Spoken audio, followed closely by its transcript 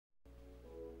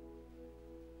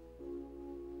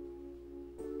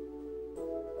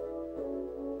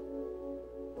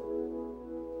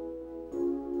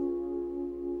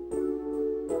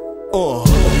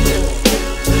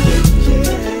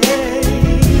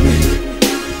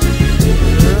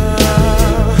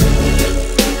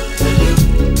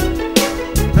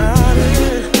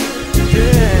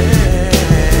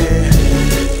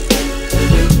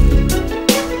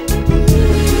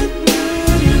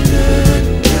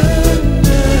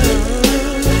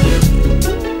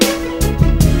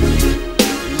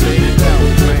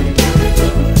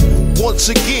Once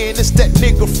again, it's that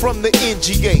nigga from the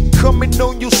NGA coming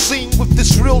on your scene with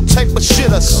this real type of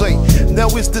shit I say. Now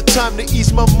is the time to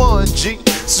ease my mind, G.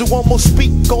 So I'ma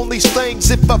speak on these things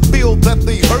if I feel that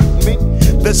they hurt me.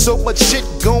 There's so much shit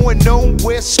going on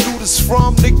where Skoota's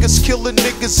from. Niggas killing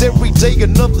niggas every day,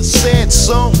 another sad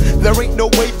song. There ain't no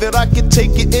way that I can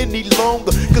take it any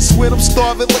longer, cause when I'm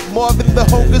starving like Marvin, the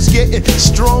hunger's getting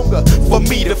stronger. For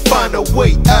me to find a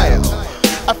way out,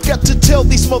 I've got to tell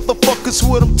these motherfuckers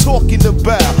what I'm talking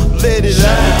about. Let it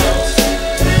out.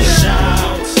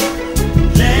 Shout,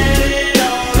 let it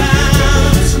all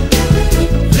out.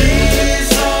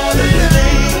 These are the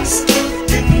things you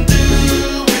can do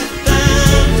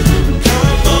without.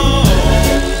 Come on,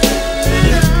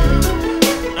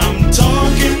 I'm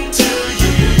talking to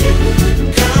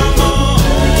you. Come on,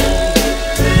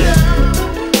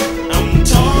 I'm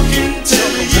talking to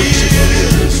you.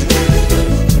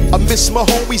 I miss my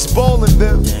homies ballin'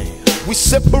 them. We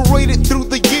separated through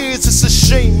the years, it's a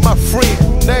shame, my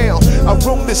friend. Now I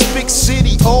roam this big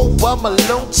city all by my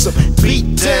lonesome.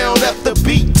 Beat down after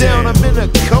beat down, I'm in a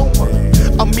coma.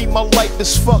 I mean, my life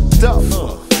is fucked up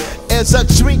as I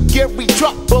drink every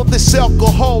drop of this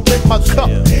alcohol in my cup.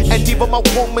 And even my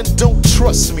woman don't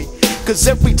trust me, cause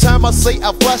every time I say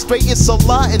I fly straight, it's a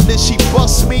lie, and then she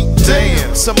busts me.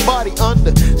 Damn, somebody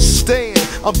understand.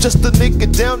 I'm just a nigga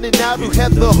down and out who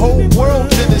had the whole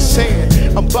world in his hand.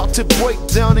 I'm about to break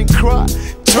down and cry,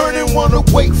 turning one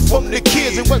away from the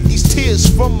kids and wipe these tears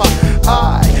from my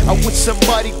eye. I wish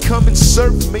somebody come and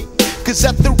serve me, cause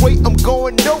at the rate I'm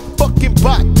going, no fucking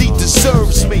body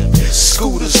deserves me.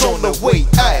 Skoota's on the way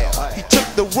out, he took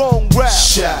the wrong route.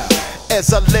 Shout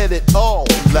as I let it all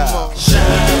out.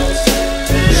 Shout,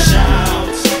 shout,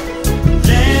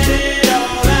 let it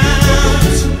all out.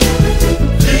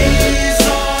 These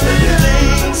are the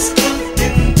things you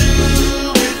can do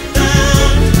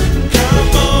without.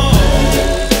 Come on,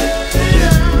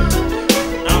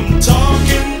 I'm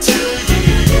talking to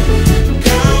you.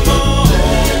 Come on,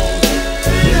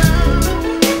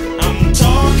 I'm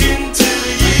talking to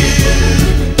you.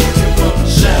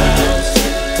 Shout,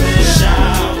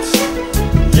 shout,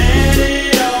 let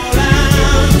it all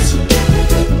out.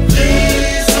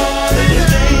 These are the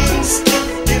things you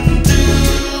can do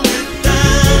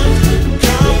without.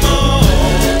 Come on,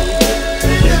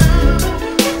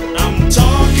 I'm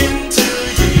talking to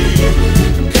you.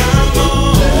 Come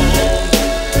on,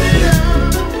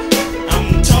 I'm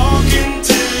talking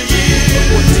to you.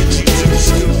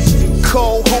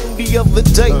 Call home the other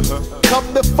day,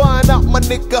 come to find out my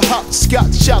nigga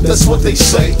hopscotch out, that's what they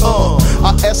say.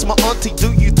 I asked my auntie,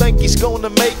 do you think he's gonna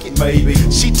make it? Maybe.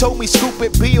 She told me, Scoop,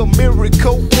 it be a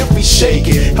miracle if he shake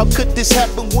it. How could this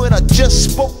happen when I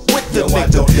just spoke with the I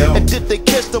don't nigga? know. And did they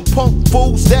catch them punk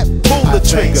fools that pull the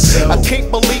think trigger? so. I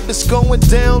can't believe it's going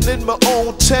down in my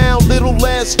own town. Little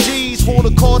ass G's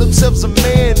wanna call themselves a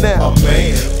man now. A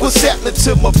man. What's happening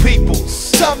to my people?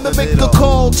 Time to make a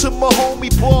call to my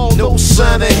homie Paul. No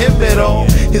sign of him at all.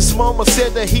 His mama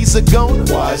said that he's a goner.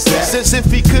 Why is that? Since if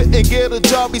he couldn't get a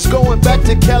job, he's going back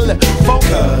to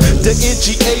California. The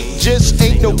NGA just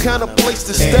ain't no kind of place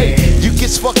to stay. You get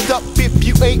fucked up if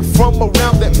you ain't from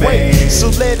around that way. So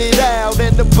let it out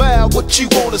and about what you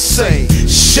wanna say.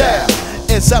 Shout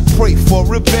as I pray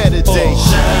for a better day.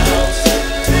 Shout,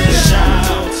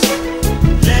 shout,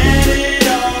 let